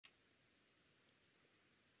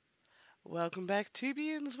Welcome back,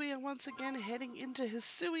 Tubians. We are once again heading into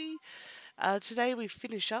Hisui. Today we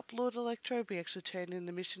finish up Lord Electro. We actually turn in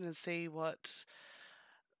the mission and see what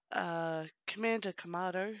Commander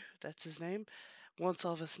Kamado, that's his name, wants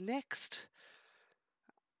of us next.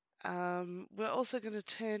 We're also going to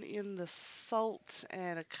turn in the salt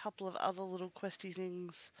and a couple of other little questy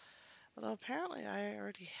things. Although apparently I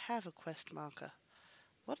already have a quest marker.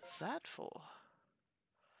 What is that for?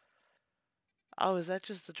 Oh, is that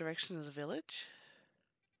just the direction of the village?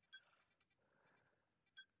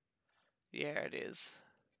 Yeah, it is.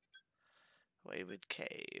 Wayward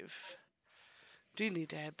Cave. Do need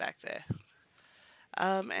to head back there.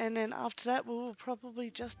 And then after that, we'll probably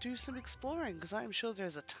just do some exploring, because I'm sure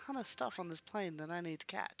there's a ton of stuff on this plane that I need to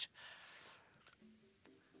catch.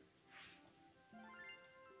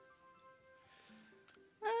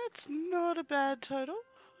 That's not a bad total.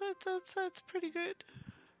 That's pretty good.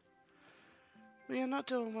 We are not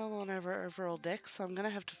doing well on our overall deck, so I'm going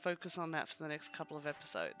to have to focus on that for the next couple of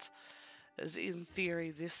episodes. As in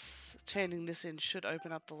theory, turning this in should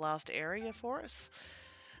open up the last area for us.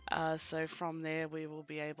 So from there we will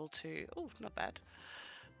be able to... Oh, not bad.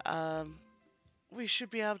 We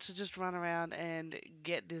should be able to just run around and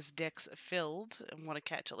get this deck filled and want to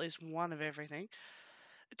catch at least one of everything.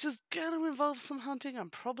 It's just going to involve some hunting. I'm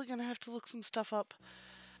probably going to have to look some stuff up.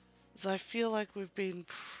 So I feel like we've been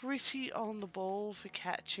pretty on the ball for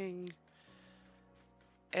catching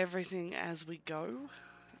everything as we go.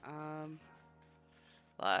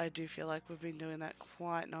 I do feel like we've been doing that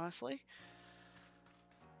quite nicely.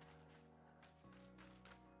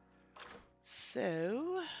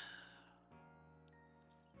 So,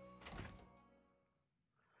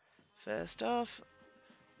 first off,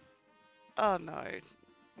 oh no,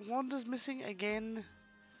 Wanda's missing again.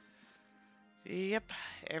 Yep,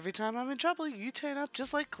 every time I'm in trouble, you turn up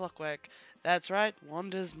just like clockwork. That's right,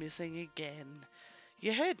 Wanda's missing again.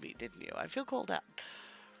 You heard me, didn't you? I feel called out.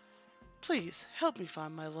 Please, help me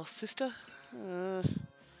find my lost sister.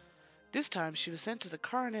 This time she was sent to the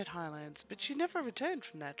Coronet Highlands, but she never returned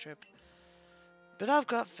from that trip. But I've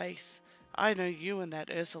got faith. I know you and that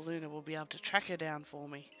Ursaluna will be able to track her down for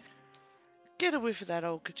me. Get a whiff of that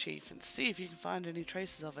old kerchief and see if you can find any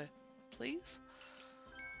traces of her, please.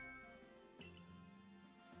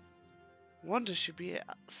 Wanda should be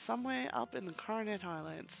somewhere up in the Coronet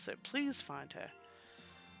Highlands, so please find her.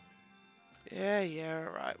 Yeah,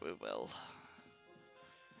 right, we will.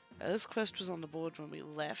 This quest was on the board when we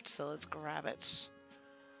left, so let's grab it.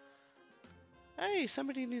 Hey,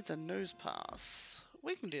 somebody needs a nose pass.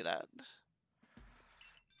 We can do that.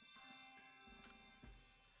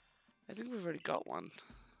 I think we've already got one.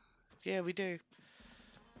 Yeah, we do.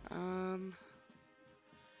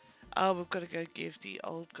 Oh, we've got to go give the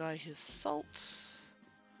old guy his salt.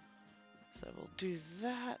 So we'll do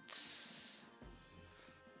that.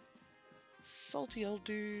 Salty old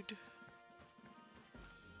dude.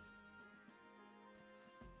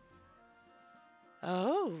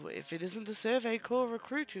 Oh, if it isn't the Survey Corps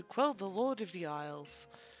recruit who quelled the Lord of the Isles.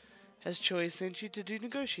 Has Choi sent you to do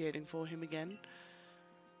negotiating for him again?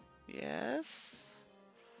 Yes?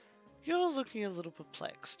 You're looking a little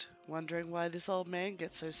perplexed, wondering why this old man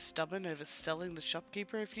gets so stubborn over selling the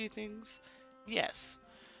shopkeeper a few things? Yes.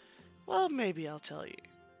 Well, maybe I'll tell you.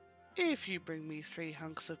 If you bring me 3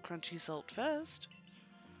 hunks of crunchy salt first.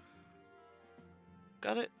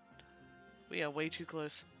 Got it? We are way too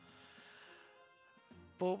close.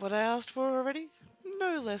 Bought what I asked for already?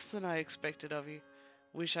 No less than I expected of you.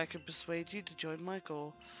 Wish I could persuade you to join my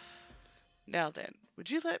corps. Now then, would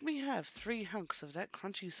you let me have 3 hunks of that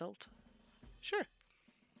crunchy salt? Sure.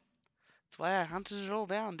 That's why I hunted it all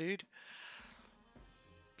down, dude.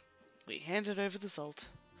 We handed over the salt.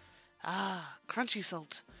 Ah, crunchy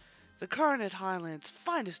salt. The Coronet Highlands'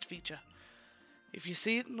 finest feature. If you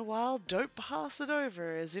see it in the wild, don't pass it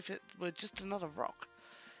over as if it were just another rock.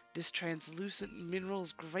 This translucent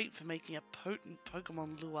mineral's great for making a potent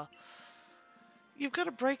Pokemon lure. You've got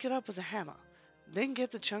to break it up with a hammer, then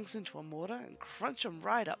get the chunks into a mortar and crunch them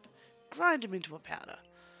right up. Grind them into a powder.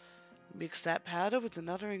 Mix that powder with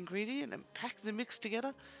another ingredient and pack the mix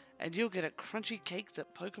together, and you'll get a crunchy cake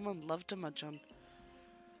that Pokemon love to munch on.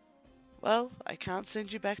 Well, I can't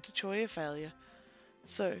send you back to Choi a failure.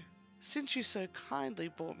 So, since you so kindly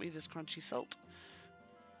bought me this crunchy salt,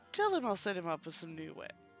 tell him I'll set him up with some new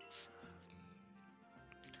wares.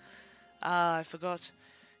 Ah, I forgot.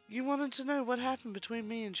 You wanted to know what happened between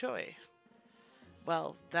me and Choi.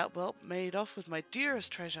 Well, that whelp made off with my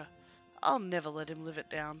dearest treasure. I'll never let him live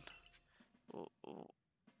it down.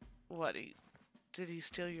 What, did he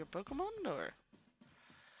steal your Pokemon, or?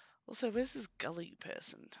 Also, where's this gully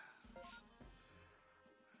person?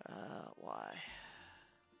 Why?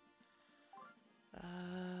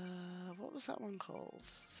 What was that one called?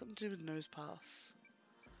 Something to do with nose pass.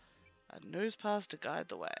 A nose pass to guide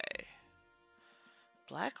the way.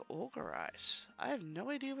 Black Augurite. I have no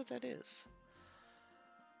idea what that is.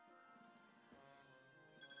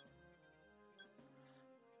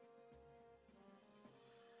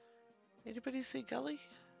 Anybody see Gully?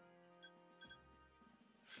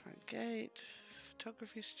 Front gate.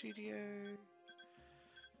 Photography studio.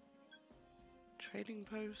 Trading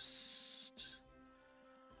post.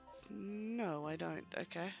 No, I don't.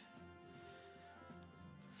 Okay.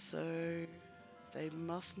 So they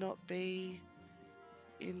must not be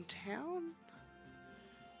in town?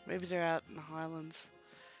 Maybe they're out in the Highlands.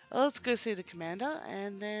 Well, let's go see the commander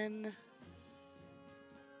and then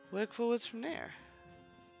work forwards from there.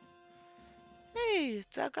 Hey,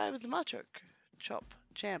 it's that guy with the machoke. Chop.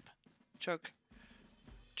 Champ. Choke.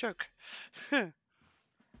 Choke.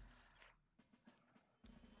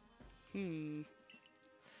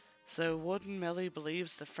 So Warden Melly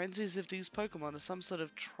believes the frenzies of these Pokemon are some sort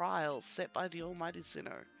of trial set by the almighty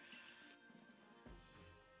Sinnoh.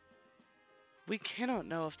 We cannot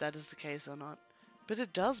know if that is the case or not, but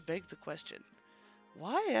it does beg the question.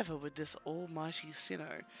 Why ever would this almighty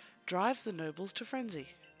Sinnoh drive the nobles to frenzy?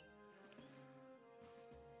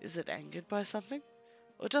 Is it angered by something?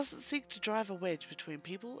 Or does it seek to drive a wedge between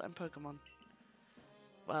people and Pokemon?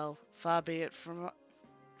 Well, far be it from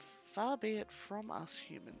us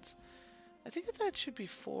humans. I think that should be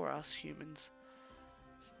for us humans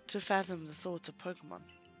to fathom the thoughts of Pokemon.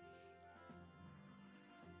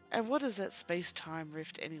 And what is that space-time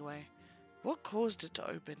rift anyway? What caused it to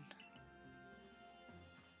open?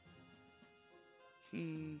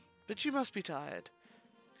 But you must be tired.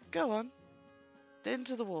 Go on. Then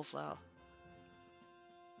to the wallflower.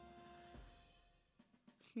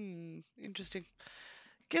 Interesting.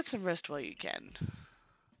 Get some rest while you can.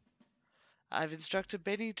 I've instructed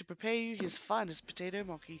Benny to prepare you his finest potato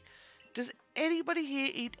mochi. Does anybody here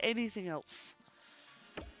eat anything else?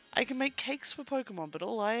 I can make cakes for Pokemon, but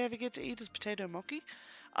all I ever get to eat is potato mochi.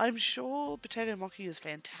 I'm sure potato mochi is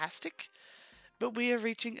fantastic, but we are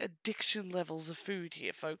reaching addiction levels of food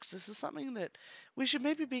here, folks. This is something that we should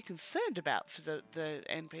maybe be concerned about for the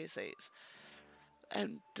NPCs.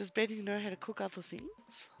 And does Benny know how to cook other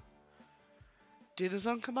things? Dinner's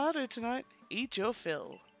on Kamado tonight. Eat your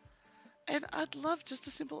fill. And I'd love just a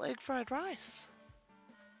simple egg fried rice.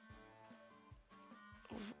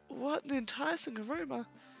 What an enticing aroma.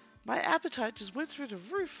 My appetite just went through the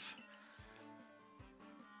roof.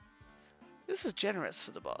 This is generous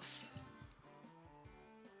for the boss.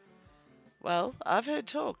 Well, I've heard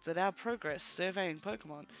talk that our progress surveying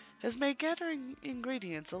Pokemon has made gathering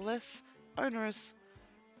ingredients a less onerous,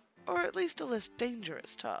 or at least a less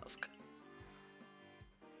dangerous task.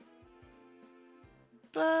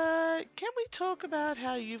 But can we talk about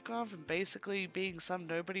how you've gone from basically being some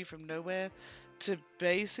nobody from nowhere to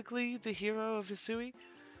basically the hero of Hisui?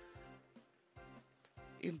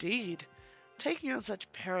 Indeed, taking on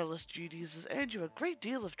such perilous duties has earned you a great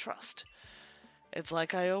deal of trust. It's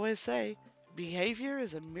like I always say, behavior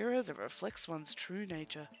is a mirror that reflects one's true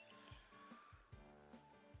nature.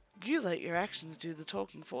 You let your actions do the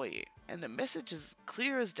talking for you, and the message is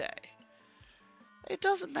clear as day. It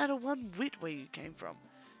doesn't matter one whit where you came from.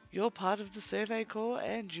 You're part of the Survey Corps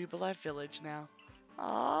and Jubilife Village now.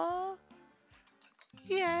 Aww.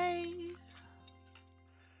 Yay.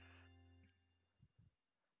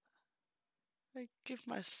 I give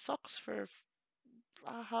my socks for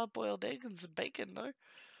a hard-boiled egg and some bacon, though.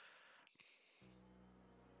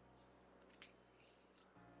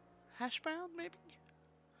 Hash brown, maybe?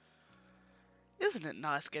 Isn't it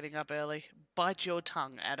nice getting up early? Bite your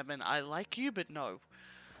tongue, Adamant. I like you, but no.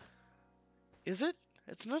 Is it?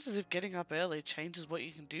 It's not as if getting up early changes what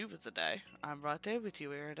you can do with the day. I'm right there with you,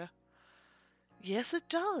 Irida. Yes, it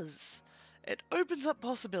does. It opens up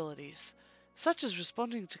possibilities, such as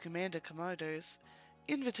responding to Commander Komodo's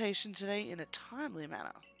invitation today in a timely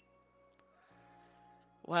manner.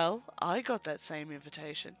 Well, I got that same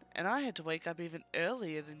invitation, and I had to wake up even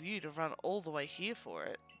earlier than you to run all the way here for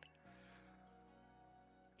it.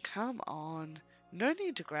 Come on, no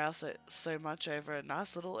need to grouse so much over a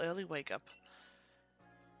nice little early wake-up.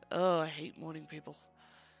 Oh, I hate morning people.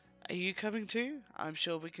 Are you coming too? I'm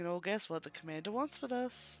sure we can all guess what the commander wants with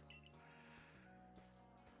us.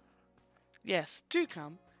 Yes, do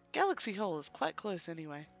come. Galaxy Hall is quite close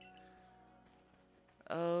anyway.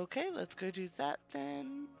 Okay, let's go do that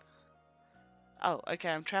then. Oh, okay,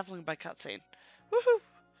 I'm traveling by cutscene. Woohoo!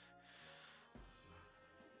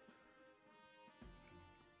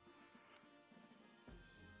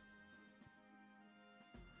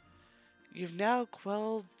 You've now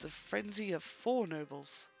quelled the frenzy of 4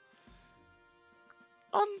 nobles.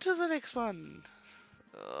 On to the next one!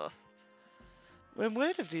 Ugh. When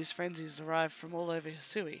word of these frenzies arrived from all over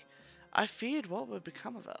Hisui, I feared what would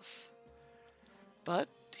become of us. But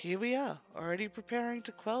here we are, already preparing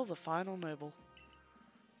to quell the final noble.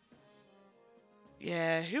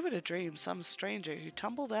 Yeah, who would have dreamed some stranger who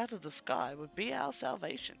tumbled out of the sky would be our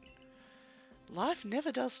salvation? Life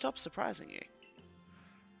never does stop surprising you.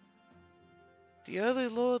 The early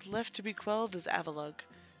lord left to be quelled is Avalug,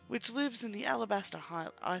 which lives in the Alabaster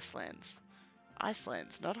Icelands.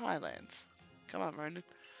 Icelands, not Highlands. Come on, Ronan.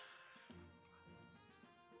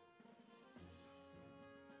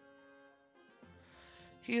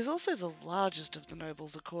 He is also the largest of the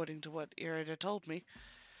nobles, according to what Irida told me.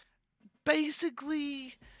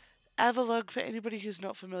 Basically, Avalug, for anybody who's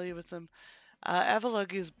not familiar with them,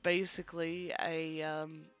 Avalug is basically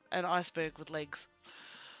an iceberg with legs.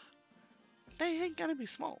 They ain't gonna be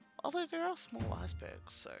small, although there are small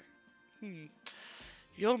icebergs, so...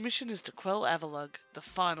 Your mission is to quell Avalug, the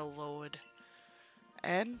final lord.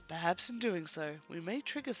 And, perhaps in doing so, we may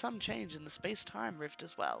trigger some change in the space-time rift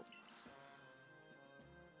as well.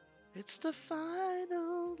 It's the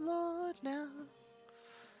final lord now.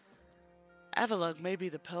 Avalug may be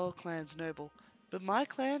the Pearl Clan's noble, but my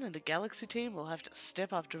clan and the Galaxy team will have to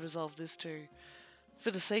step up to resolve this too,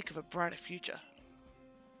 for the sake of a brighter future.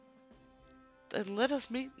 Then let us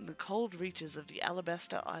meet in the cold reaches of the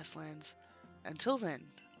Alabaster Icelands. Until then.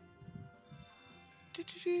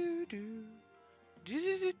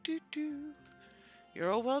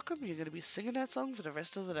 You're all welcome. You're going to be singing that song for the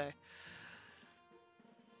rest of the day.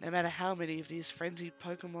 No matter how many of these frenzied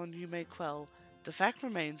Pokemon you may quell, the fact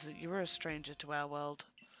remains that you are a stranger to our world.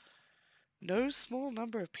 No small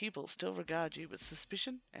number of people still regard you with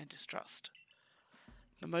suspicion and distrust.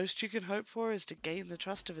 The most you can hope for is to gain the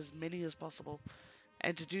trust of as many as possible,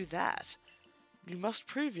 and to do that, you must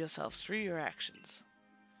prove yourself through your actions.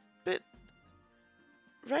 But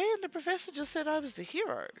Ray and the professor just said I was the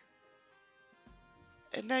hero.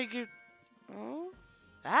 And now you... Oh?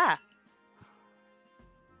 Ah!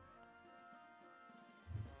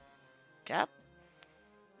 Cap?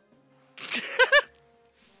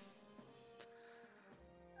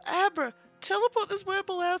 Abra, teleport this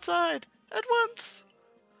Wurmple outside! At once!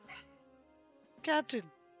 Captain,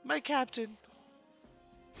 my captain.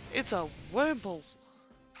 It's a Wurmple.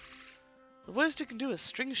 The worst it can do is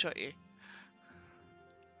string shot you.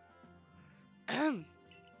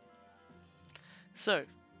 So,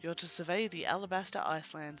 you're to survey the Alabaster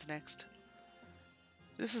Icelands next.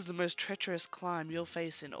 This is the most treacherous climb you'll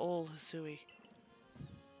face in all Hisui.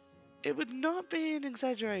 It would not be an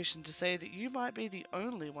exaggeration to say that you might be the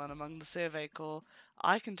only one among the Survey Corps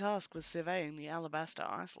I can task with surveying the Alabaster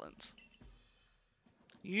Icelands.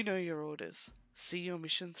 You know your orders. See your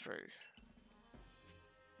mission through.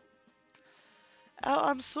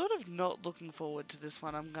 I'm sort of not looking forward to this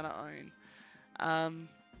one I'm gonna own.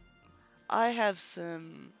 I have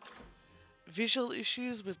some visual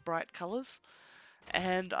issues with bright colours,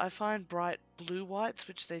 and I find bright blue whites,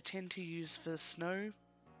 which they tend to use for snow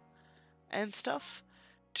and stuff,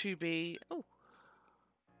 to be... Oh,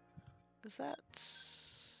 is that...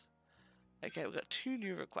 Okay, we've got 2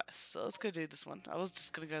 new requests, so let's go do this one. I was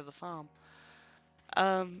just going to go to the farm.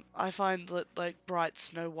 I find that, like, bright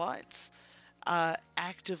snow whites are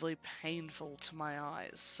actively painful to my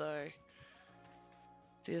eyes, so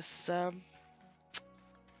this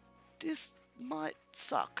might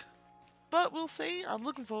suck. But we'll see. I'm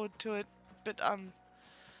looking forward to it, but I'm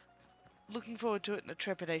looking forward to it in a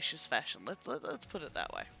trepidatious fashion. Let's put it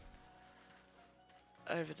that way.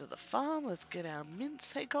 Over to the farm, let's get our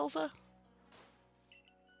mints. Hey, Colza.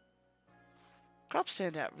 Crops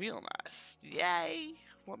turned out real nice. Yay!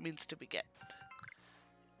 What mints did we get?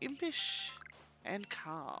 Impish and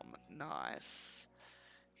calm. Nice.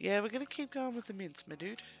 Yeah, we're gonna keep going with the mints, my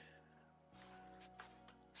dude.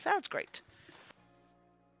 Sounds great.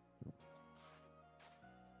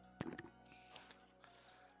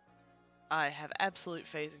 I have absolute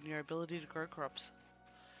faith in your ability to grow crops.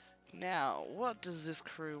 Now, what does this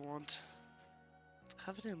crew want? It's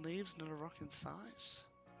covered in leaves, not a rock in sight.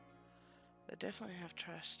 They definitely have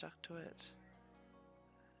trash stuck to it.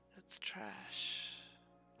 It's trash.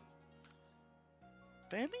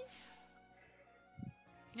 Burmy?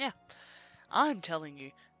 Yeah, I'm telling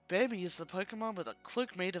you, Burmy is the Pokemon with a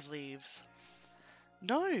cloak made of leaves.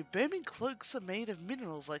 No, Burmy cloaks are made of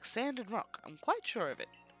minerals like sand and rock. I'm quite sure of it.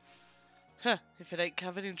 Huh, if it ain't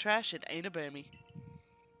covered in trash, it ain't a Burmy.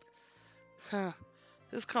 Huh,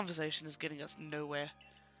 this conversation is getting us nowhere.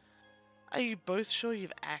 Are you both sure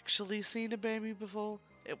you've actually seen a Burmy before?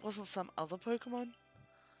 It wasn't some other Pokemon?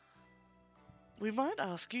 We might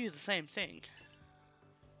ask you the same thing.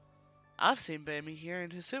 I've seen Burmy here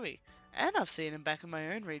in Hisui, and I've seen him back in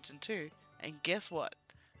my own region too. And guess what?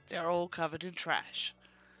 They're all covered in trash.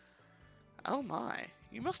 Oh my,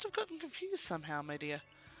 you must have gotten confused somehow, my dear.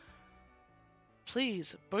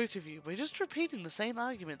 Please, both of you, we're just repeating the same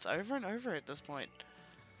arguments over and over at this point.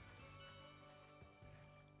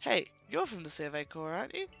 Hey, you're from the Survey Corps,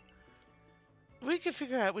 aren't you? We could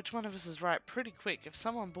figure out which one of us is right pretty quick if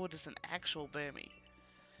someone bought us an actual Burmy.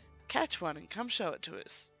 Catch one and come show it to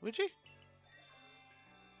us, would you?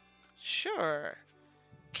 Sure.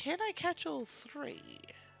 Can I catch all three?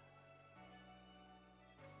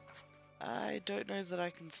 I don't know that I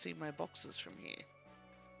can see my boxes from here.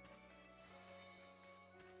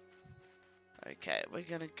 Okay, we're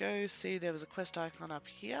gonna go see, there was a quest icon up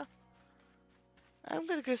here. I'm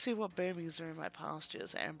gonna go see what Burmese are in my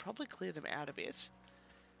pastures and probably clear them out a bit.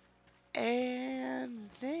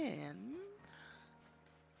 And then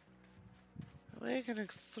we're gonna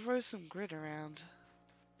throw some grit around.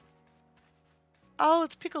 Oh,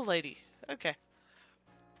 it's Pickle Lady. Okay.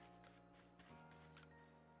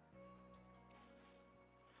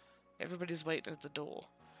 Everybody's waiting at the door.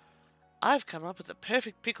 I've come up with the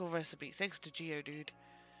perfect pickle recipe thanks to Geodude.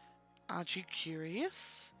 Aren't you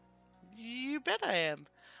curious? You bet I am.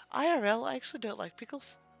 IRL, I actually don't like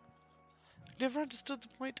pickles. I've never understood the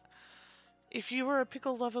point. If you were a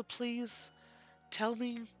pickle lover, please tell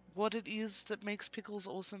me what it is that makes pickles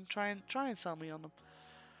awesome. Try and sell me on them.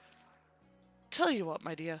 Tell you what,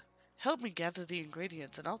 my dear. Help me gather the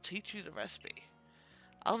ingredients and I'll teach you the recipe.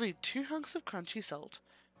 I'll need 2 hunks of crunchy salt,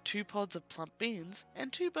 2 pods of plump beans,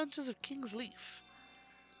 and 2 bunches of king's leaf.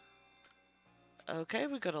 Okay,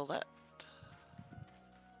 we got all that.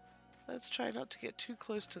 Let's try not to get too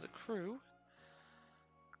close to the crew.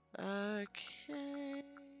 Okay.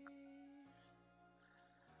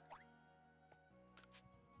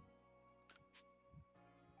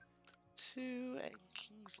 2 and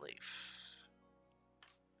king's leaf.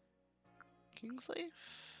 King's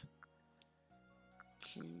leaf?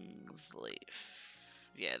 King's leaf.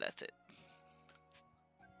 Yeah, that's it.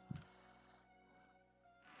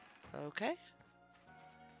 Okay.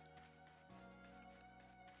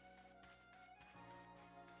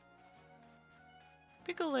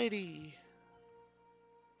 Pickle Lady!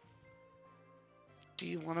 Do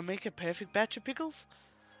you want to make a perfect batch of pickles?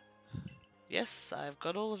 Yes, I've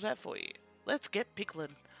got all of that for you. Let's get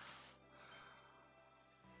pickling.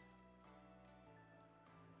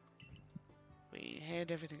 We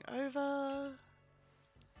hand everything over.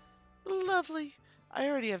 Lovely. I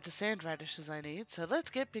already have the sand radishes I need, so let's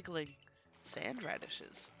get pickling. Sand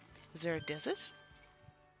radishes. Is there a desert?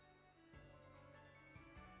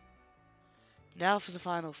 Now for the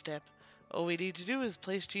final step. All we need to do is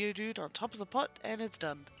place Geodude on top of the pot and it's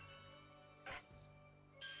done.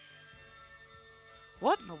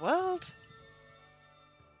 What in the world?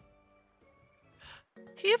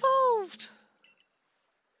 He evolved!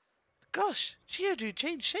 Gosh, Geodude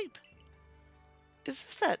changed shape. Is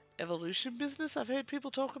this that evolution business I've heard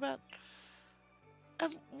people talk about?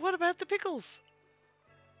 And what about the pickles?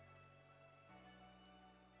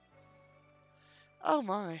 Oh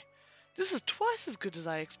my, this is twice as good as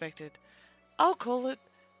I expected. I'll call it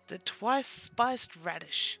the twice spiced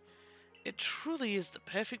radish. It truly is the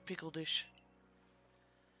perfect pickle dish.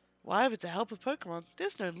 Why, with the help of Pokemon,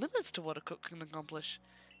 there's no limits to what a cook can accomplish.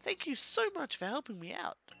 Thank you so much for helping me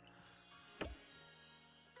out.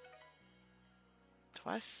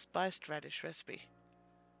 Twice spiced radish recipe.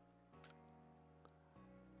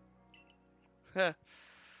 Huh.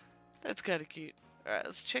 That's kind of cute. Alright,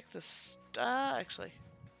 let's check this. Actually.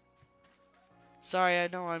 Sorry, I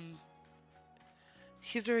know I'm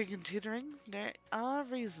hithering and tittering. There are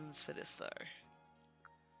reasons for this, though.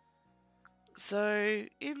 So,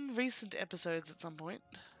 in recent episodes at some point,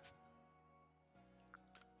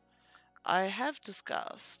 I have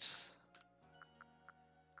discussed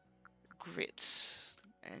grit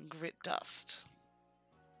and grit dust.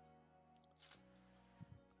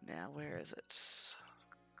 Now, where is it?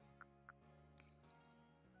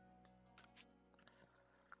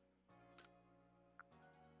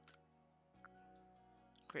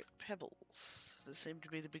 Grit pebbles. They seem to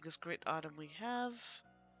be the biggest grit item we have.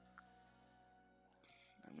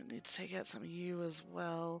 I'm going to need to take out some of you as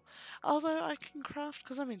well. Although I can craft,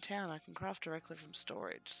 because I'm in town, I can craft directly from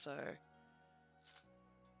storage, so...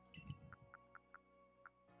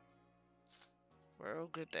 we're all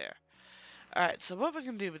good there. Alright, so what we're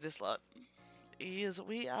going to do with this lot is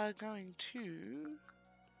we are going to...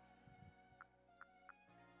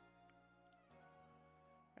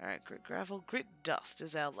 Alright, Grit Gravel. Grit Dust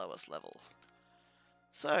is our lowest level.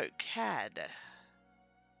 So, CAD.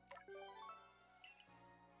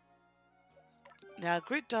 Now,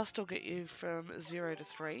 Grit Dust will get you from 0 to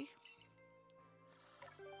 3.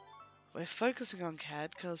 We're focusing on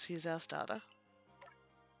CAD because he's our starter.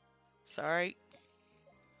 Sorry.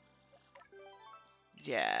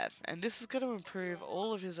 Yeah, and this is going to improve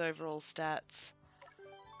all of his overall stats.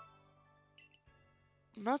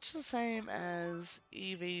 Much the same as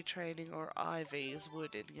EV training or IVs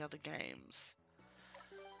would in the other games.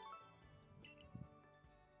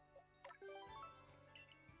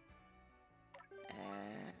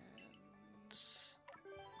 And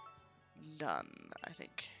done, I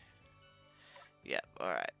think. Yep,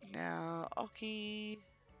 alright. Now, Oki.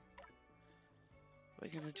 We're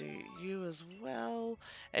going to do you as well.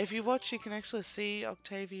 If you watch, you can actually see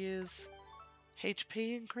Octavia's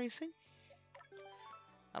HP increasing.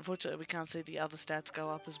 Unfortunately, we can't see the other stats go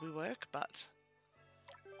up as we work, but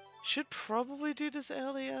should probably do this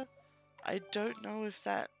earlier. I don't know if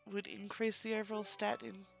that would increase the overall stat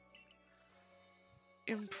in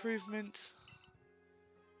improvement.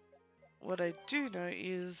 What I do know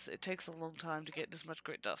is it takes a long time to get this much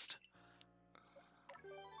Grit Dust.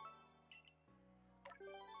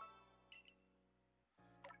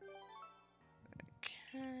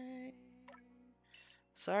 Okay.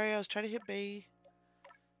 Sorry, I was trying to hit B.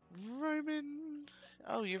 Roman.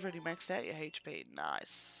 Oh, you've already maxed out your HP.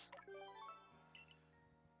 Nice.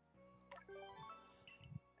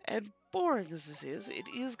 And boring as this is, it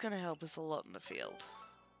is going to help us a lot in the field.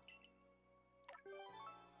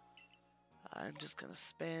 I'm just going to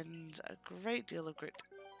spend a great deal of Grit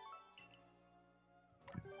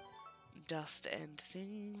Dust and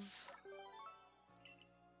things.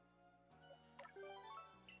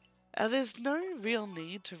 There's no real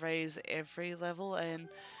need to raise every level, and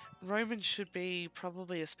Roman should be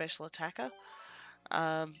probably a special attacker.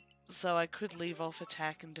 So I could leave off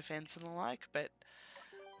attack and defense and the like, but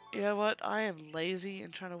you know what? I am lazy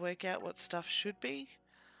in trying to work out what stuff should be.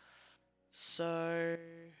 So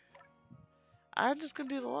I'm just going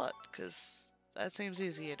to do the lot, because that seems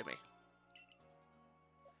easier to me.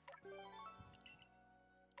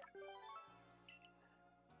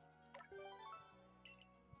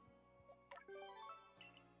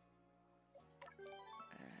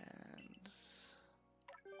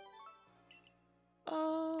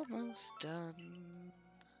 Almost done.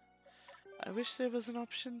 I wish there was an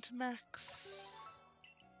option to max.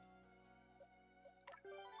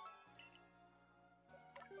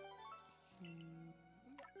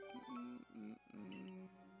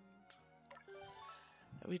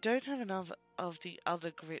 We don't have enough of the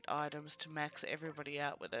other grit items to max everybody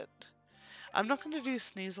out with it. I'm not going to do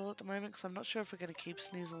Sneasel at the moment because I'm not sure if we're going to keep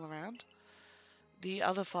Sneasel around. The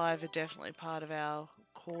other 5 are definitely part of our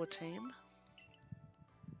core team.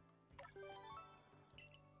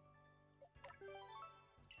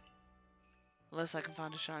 Unless I can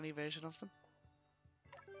find a shiny version of them.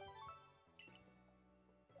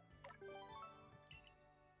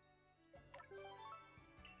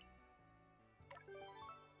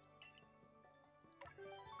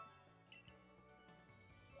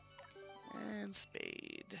 And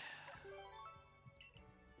speed.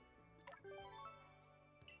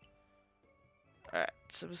 Alright,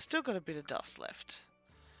 so we've still got a bit of dust left.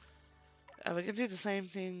 We're going to do the same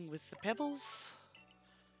thing with the pebbles.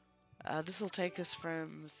 This will take us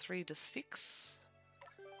from 3 to 6,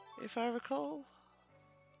 if I recall.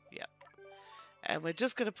 Yep. And we're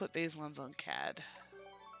just going to put these ones on CAD,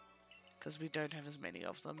 because we don't have as many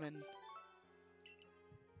of them.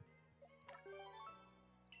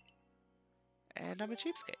 And I'm a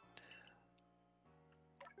cheapskate.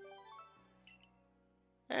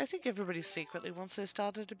 I think everybody secretly wants their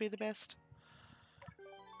starter to be the best.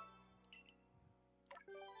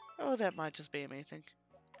 Oh, that might just be a me thing.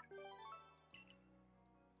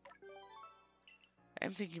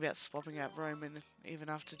 I'm thinking about swapping out Roman, even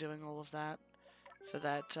after doing all of that, for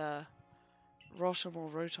that Rotom or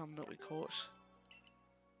Rotom that we caught.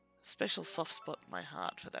 Special soft spot in my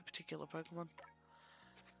heart for that particular Pokemon.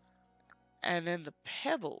 And then the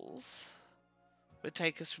pebbles would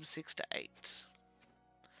take us from 6 to 8.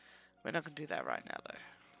 We're not going to do that right now, though.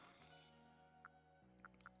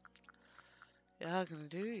 What I'm going to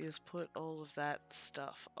do is put all of that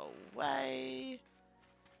stuff away.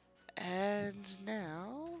 And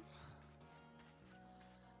now...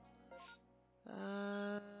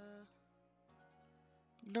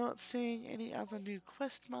 not seeing any other new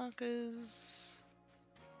quest markers.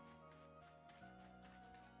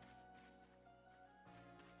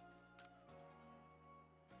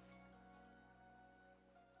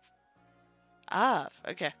 Ah,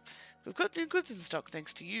 okay. We've got new goods in stock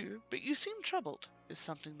thanks to you, but you seem troubled. Is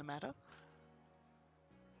something the matter?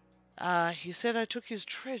 Ah, he said I took his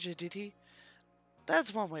treasure, did he?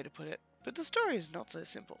 That's one way to put it, but the story is not so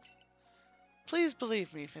simple. Please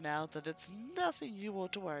believe me for now that it's nothing you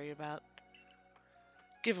ought to worry about.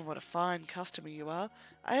 Given what a fine customer you are,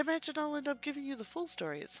 I imagine I'll end up giving you the full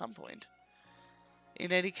story at some point.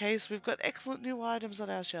 In any case, we've got excellent new items on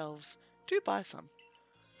our shelves. Do buy some.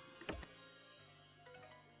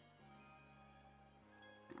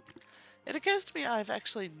 It occurs to me I've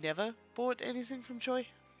actually never bought anything from Joy.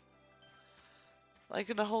 Like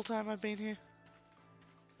in the whole time I've been here.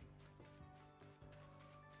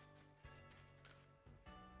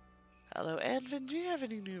 Hello, Anvin, do you have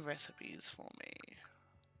any new recipes for me?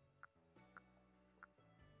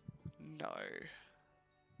 No.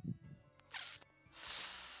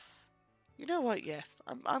 You know what, yeah.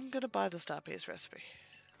 I'm gonna buy the Star Piece recipe.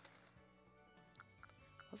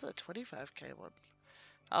 What's that 25k one?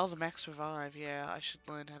 Oh, the Max Revive, yeah, I should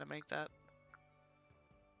learn how to make that.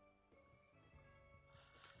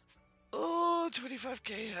 Oh,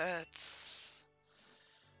 25k hurts.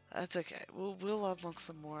 That's okay. We'll unlock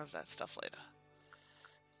some more of that stuff later.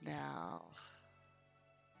 Now,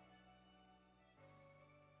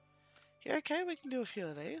 yeah, okay, we can do a few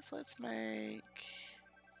of these. Let's make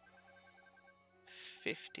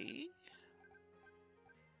 50,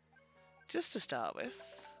 just to start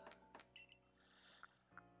with.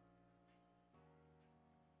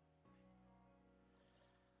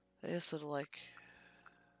 They're sort of like,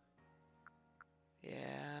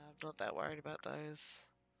 yeah, I'm not that worried about those.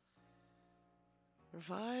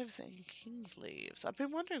 Revives and King's Leaves. I've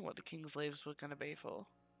been wondering what the King's Leaves were going to be for.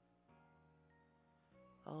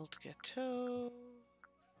 Old Gâteau.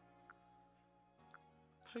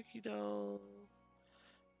 Pokédoll.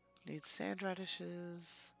 Need sand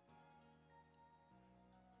radishes.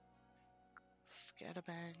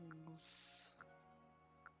 Scatterbangs.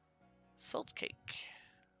 Salt cake.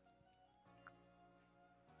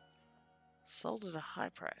 Sold at a high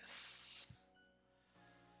price.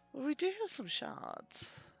 Well, we do have some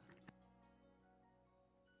shards.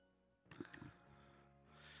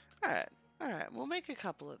 Alright, we'll make a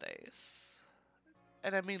couple of these.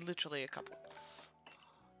 And I mean literally a couple.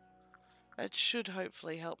 That should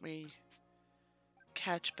hopefully help me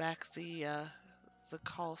catch back the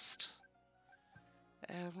cost.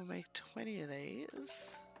 And we'll make 20 of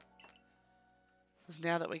these. Because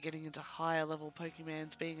now that we're getting into higher level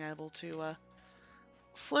Pokemons, being able to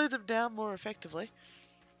slow them down more effectively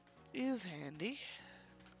is handy.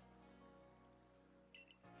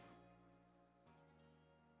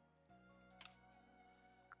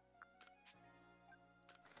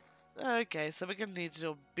 Okay, so we're going to need to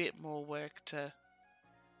do a bit more work to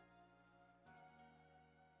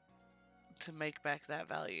make back that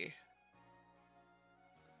value.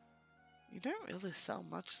 You don't really sell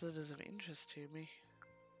much that is of interest to me.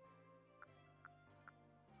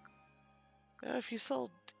 If you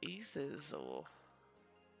sold ethers or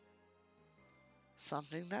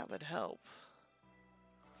something, that would help.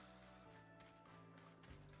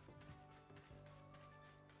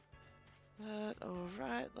 But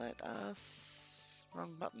alright, let us...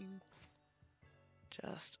 Wrong button.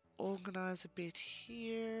 Just organize a bit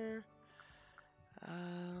here.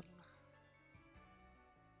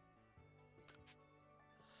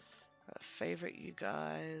 Favorite you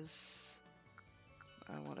guys.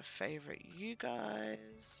 I want to favorite you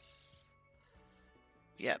guys.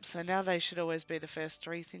 Yep, so now they should always be the first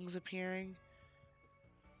 3 things appearing.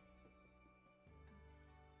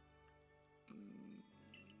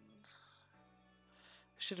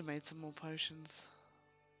 Should have made some more potions.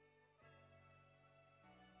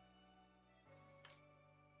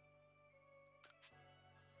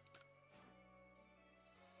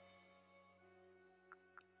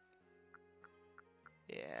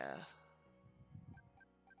 Yeah.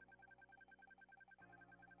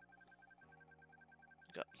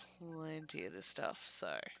 Got plenty of this stuff,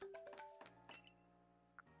 so.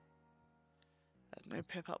 No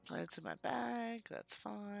pep-up plants in my bag, that's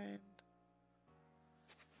fine.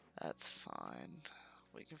 That's fine.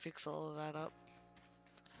 We can fix all of that up.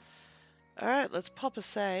 Alright, let's pop a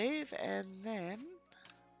save and then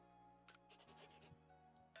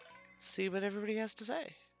see what everybody has to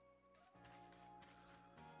say.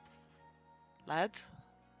 Lads?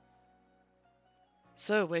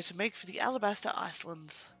 So, we're to make for the Alabaster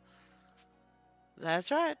Icelands.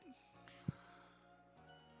 That's right.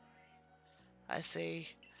 I see.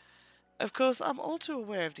 Of course, I'm all too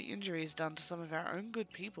aware of the injuries done to some of our own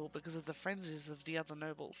good people because of the frenzies of the other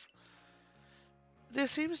nobles. There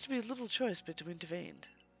seems to be little choice but to intervene.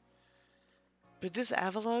 But this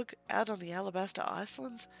Avalog out on the Alabaster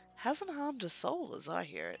Icelands hasn't harmed a soul as I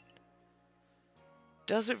hear it.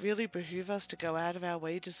 Does it really behoove us to go out of our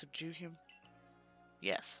way to subdue him?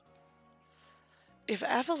 Yes. If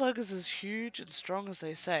Avalog is as huge and strong as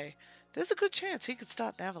they say, there's a good chance he could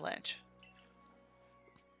start an avalanche.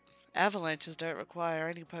 Avalanches don't require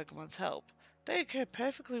any Pokemon's help. They occur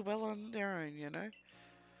perfectly well on their own, you know.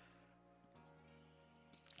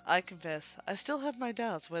 I confess, I still have my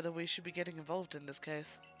doubts whether we should be getting involved in this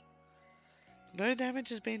case. No damage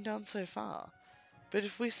has been done so far, but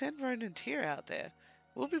if we send Ronan Tier out there,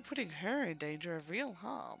 we'll be putting her in danger of real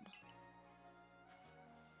harm.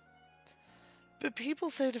 But people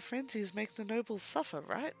say the frenzies make the nobles suffer,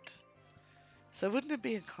 right? So wouldn't it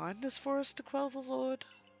be a kindness for us to quell the Lord?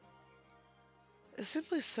 There's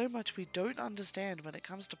simply so much we don't understand when it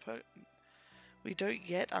comes to we don't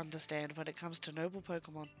yet understand when it comes to noble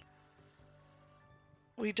Pokemon.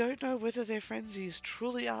 We don't know whether their frenzies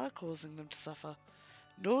truly are causing them to suffer,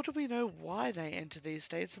 nor do we know why they enter these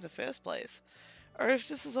states in the first place, or if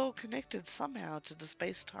this is all connected somehow to the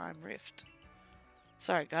space-time rift.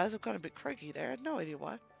 Sorry guys, I've got a bit croaky there, I had no idea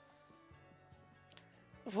why.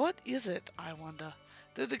 What is it, I wonder,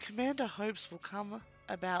 that the Commander hopes will come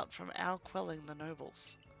about from our quelling the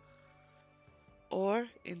nobles? Or,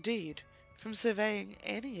 indeed, from surveying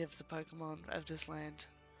any of the Pokemon of this land?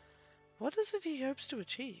 What is it he hopes to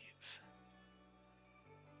achieve?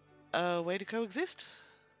 A way to coexist?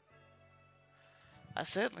 I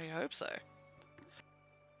certainly hope so.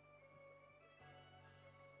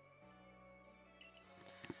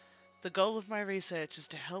 The goal of my research is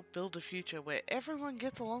to help build a future where everyone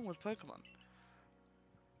gets along with Pokemon.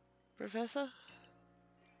 Professor?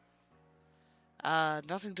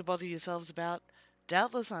 Nothing to bother yourselves about.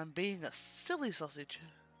 Doubtless I'm being a silly sausage.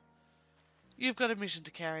 You've got a mission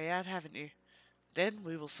to carry out, haven't you? Then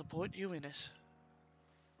we will support you in it.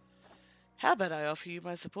 How about I offer you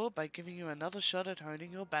my support by giving you another shot at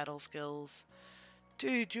honing your battle skills?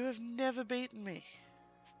 Dude, you have never beaten me.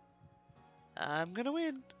 I'm gonna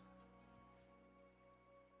win.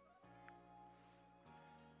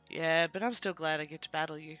 Yeah, but I'm still glad I get to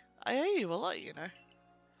battle you. I owe you a lot, you know.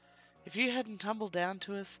 If you hadn't tumbled down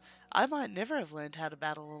to us, I might never have learned how to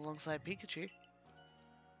battle alongside Pikachu.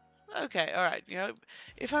 Okay, alright, you know,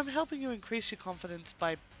 if I'm helping you increase your confidence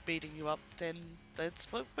by beating you up, then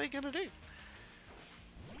that's what we're gonna do.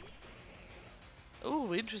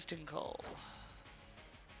 Ooh, interesting call.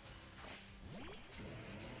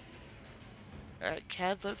 Alright,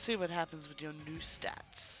 Cad, let's see what happens with your new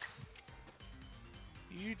stats.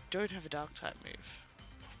 You don't have a dark type move.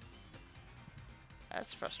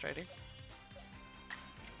 That's frustrating.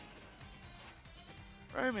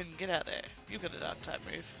 Roman, get out there. You've got a dark type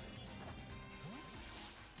move.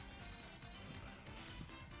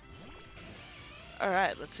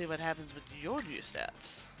 Alright, let's see what happens with your new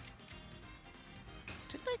stats.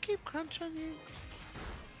 Didn't I keep Crunch on you?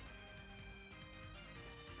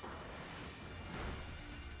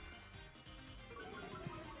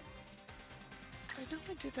 I know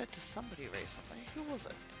I did that to somebody recently. Who was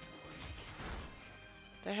it?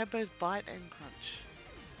 They had both Bite and Crunch.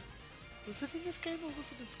 Was it in this game or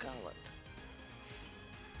was it in Scarlet?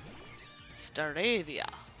 Staravia.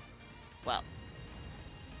 Well.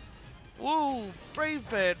 Whoa! Brave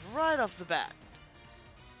Bird right off the bat.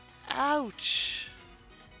 Ouch!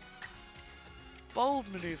 Bold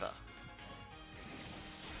maneuver.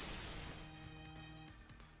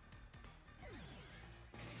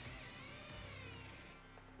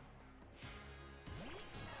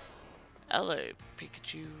 Hello,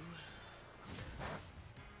 Pikachu.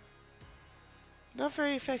 Not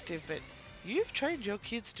very effective, but you've trained your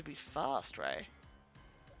kids to be fast, Ray.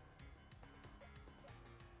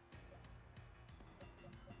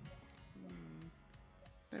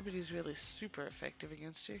 Nobody's really super effective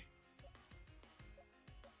against you.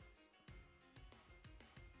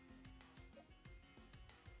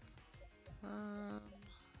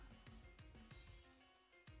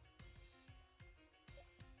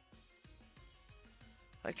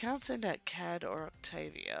 I can't send out Cad or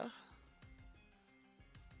Octavia.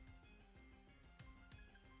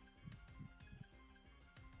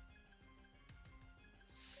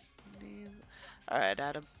 Alright,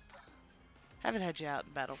 Adam. Haven't had you out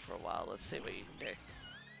in battle for a while. Let's see what you can do.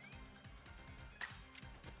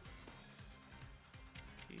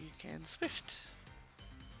 You can Swift.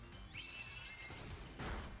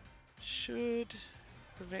 Should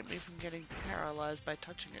prevent me from getting paralyzed by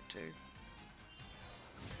touching it too.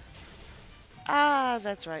 Ah,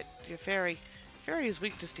 that's right. You're Fairy. Fairy is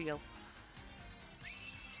weak to steel.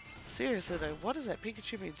 Seriously though, what does that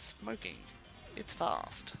Pikachu mean smoking? It's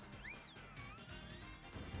fast.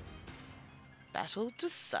 Battle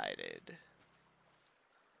decided.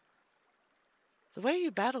 The way you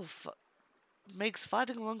battle makes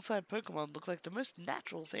fighting alongside Pokemon look like the most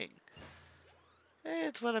natural thing.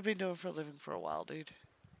 It's what I've been doing for a living for a while, dude.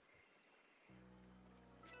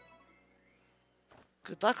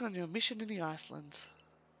 Good luck on your mission in the Icelands.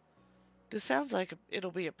 This sounds like it'll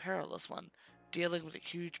be a perilous one, dealing with a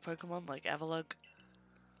huge Pokemon like Avalugg.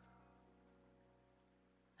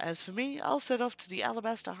 As for me, I'll set off to the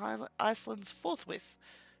Alabaster Icelands forthwith.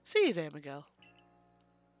 See you there, Miguel.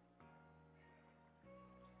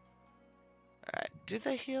 Alright, did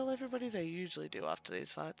they heal everybody? They usually do after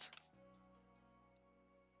these fights.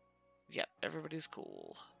 Yep, everybody's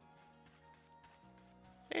cool.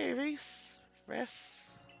 Hey, Reese.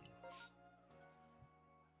 Ress.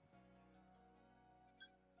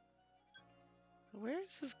 Where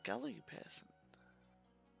is this gully person?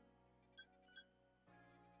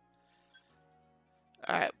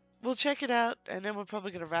 Alright, we'll check it out, and then we're probably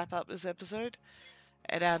going to wrap up this episode.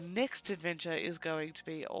 And our next adventure is going to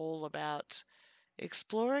be all about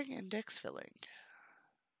exploring and dex filling.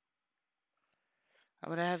 I'm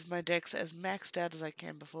going to have my dex as maxed out as I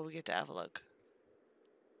can before we get to Avalugg.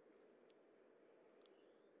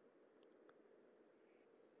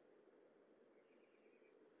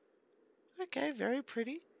 Okay, very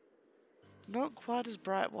pretty. Not quite as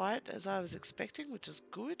bright white as I was expecting, which is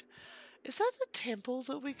good. Is that the temple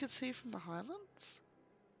that we could see from the Highlands?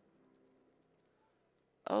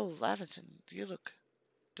 Oh, Laverton, you look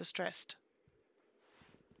distressed.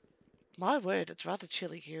 My word, it's rather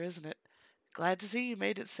chilly here, isn't it? Glad to see you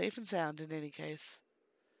made it safe and sound in any case.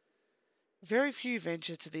 Very few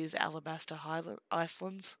venture to these Alabaster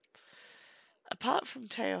Icelands. Apart from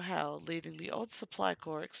Teo Howe leading the odd supply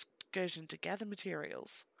corps excursion to gather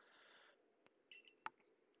materials.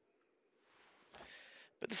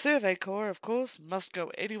 But the Survey Corps, of course, must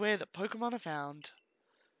go anywhere that Pokemon are found.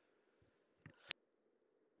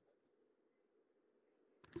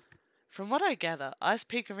 From what I gather, Ice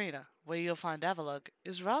Peak Arena, where you'll find Avalugg,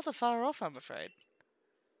 is rather far off, I'm afraid.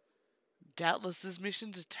 Doubtless this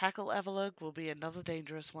mission to tackle Avalugg will be another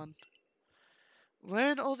dangerous one.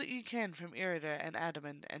 Learn all that you can from Irida and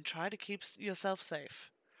Adaman and try to keep yourself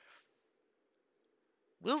safe.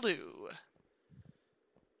 Will do.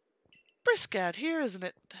 Brisk out here, isn't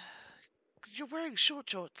it? You're wearing short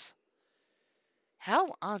shorts.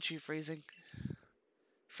 How aren't you freezing?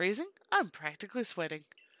 Freezing? I'm practically sweating.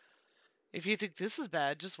 If you think this is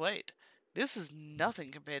bad, just wait. This is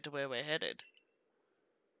nothing compared to where we're headed.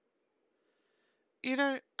 You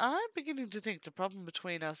know, I'm beginning to think the problem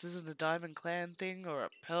between us isn't a Diamond Clan thing or a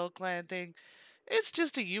Pearl Clan thing. It's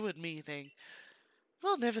just a you and me thing.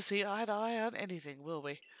 We'll never see eye to eye on anything, will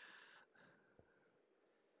we?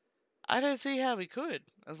 I don't see how we could,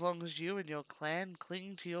 as long as you and your clan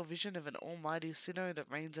cling to your vision of an almighty Sinnoh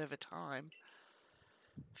that reigns over time.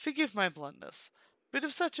 Forgive my bluntness, but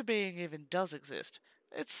if such a being even does exist,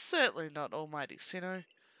 it's certainly not almighty Sinnoh.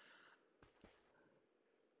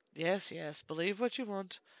 Yes, yes, believe what you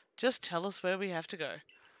want. Just tell us where we have to go.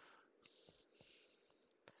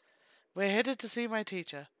 We're headed to see my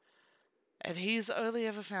teacher, and he's only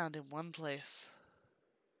ever found in one place.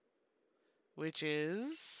 Which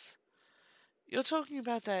is... You're talking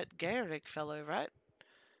about that Gaelic fellow, right?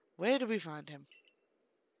 Where do we find him?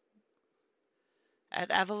 At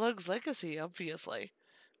Avalugg's Legacy, obviously.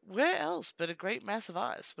 Where else but a great mass of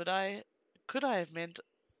ice could I have meant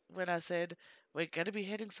when I said we're going to be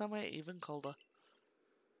heading somewhere even colder?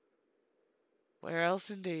 Where else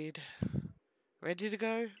indeed? Ready to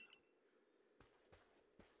go?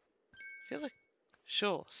 Feel like...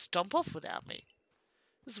 Sure, stomp off without me.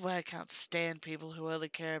 This is why I can't stand people who only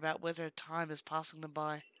care about whether time is passing them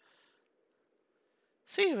by.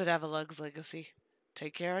 See you at Avalugg's Legacy.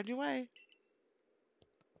 Take care on your way.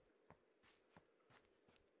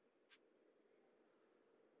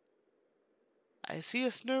 I see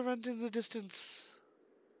a snow runt in the distance.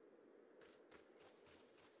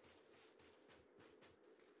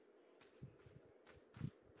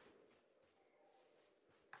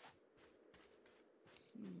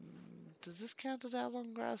 Does this count as our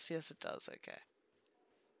long grass? Yes, it does. Okay.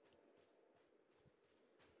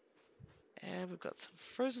 And we've got some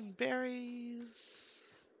frozen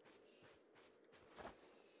berries.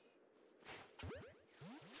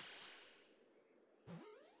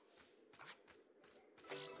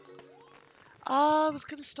 I was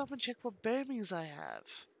going to stop and check what Burmese I have.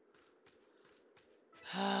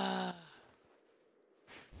 I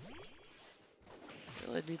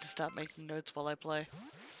feel I need to start making notes while I play.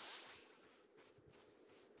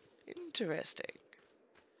 Interesting.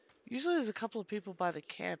 Usually there's a couple of people by the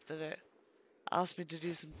camp that ask me to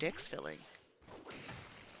do some dex filling.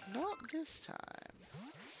 Not this time.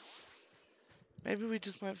 Maybe we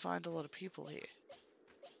just won't find a lot of people here.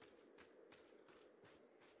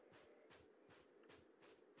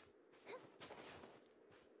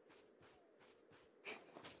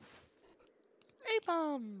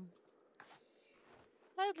 A-bomb!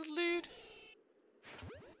 Hi, little dude.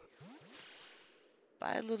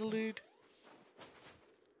 Bye, little dude.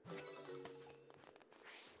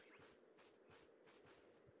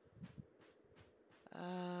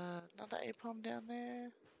 Another A-bomb down there.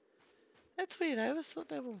 That's weird. I always thought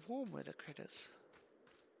they were warm weather critters.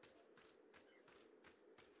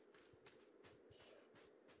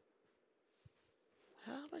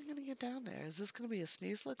 How am I going to get down there? Is this going to be a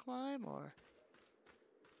Sneasler climb or...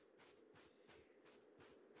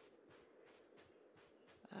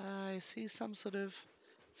 I see some sort of...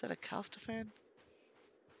 Is that a caster fan?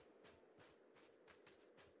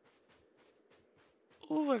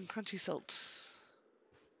 Ooh, and crunchy salt.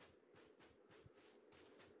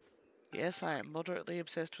 Yes, I am moderately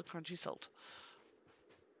obsessed with crunchy salt.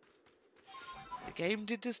 The game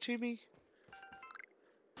did this to me.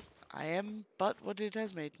 I am but what it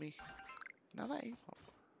has made me. Another A-bomb.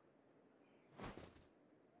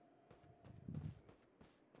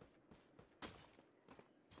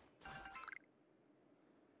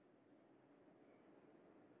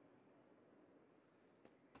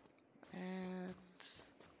 And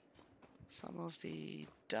some of the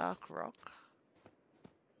dark rock.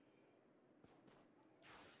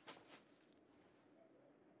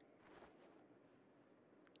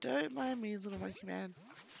 Don't mind me, little monkey man.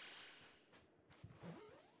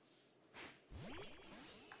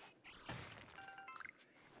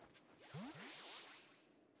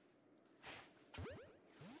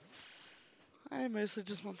 I mostly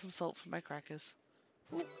just want some salt for my crackers.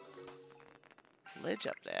 Ooh. There's a ledge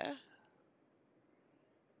up there.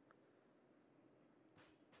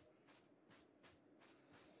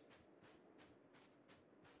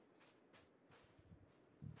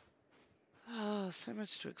 Oh, so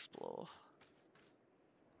much to explore.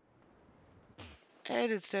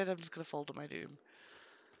 And instead I'm just going to fall to my doom.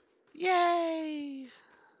 Yay!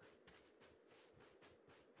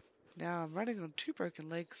 Now I'm running on 2 broken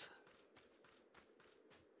legs.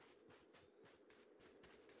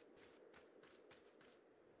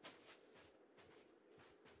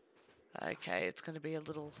 Okay, it's going to be a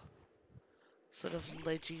little sort of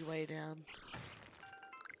ledgy way down.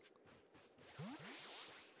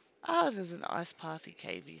 Ah, there's an ice pathy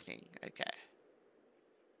cavey thing. Okay.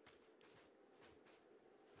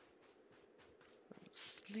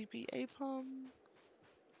 Sleepy Apom.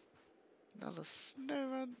 Another snow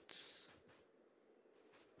runt.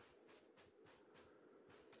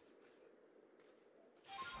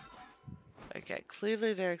 Okay,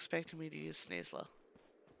 clearly they're expecting me to use Sneasler.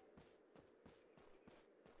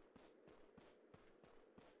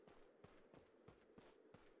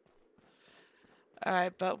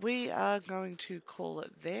 Alright, but we are going to call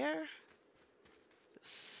it there.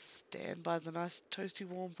 Stand by the nice toasty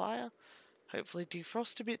warm fire. Hopefully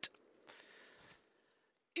defrost a bit.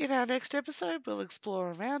 In our next episode, we'll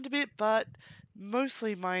explore around a bit, but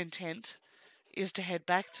mostly my intent is to head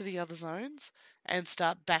back to the other zones and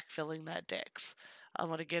start backfilling that dex. I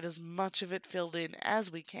want to get as much of it filled in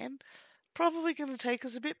as we can. Probably going to take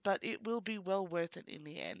us a bit, but it will be well worth it in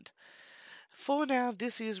the end. For now,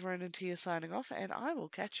 this is Ronan Tia signing off, and I will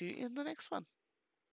catch you in the next one.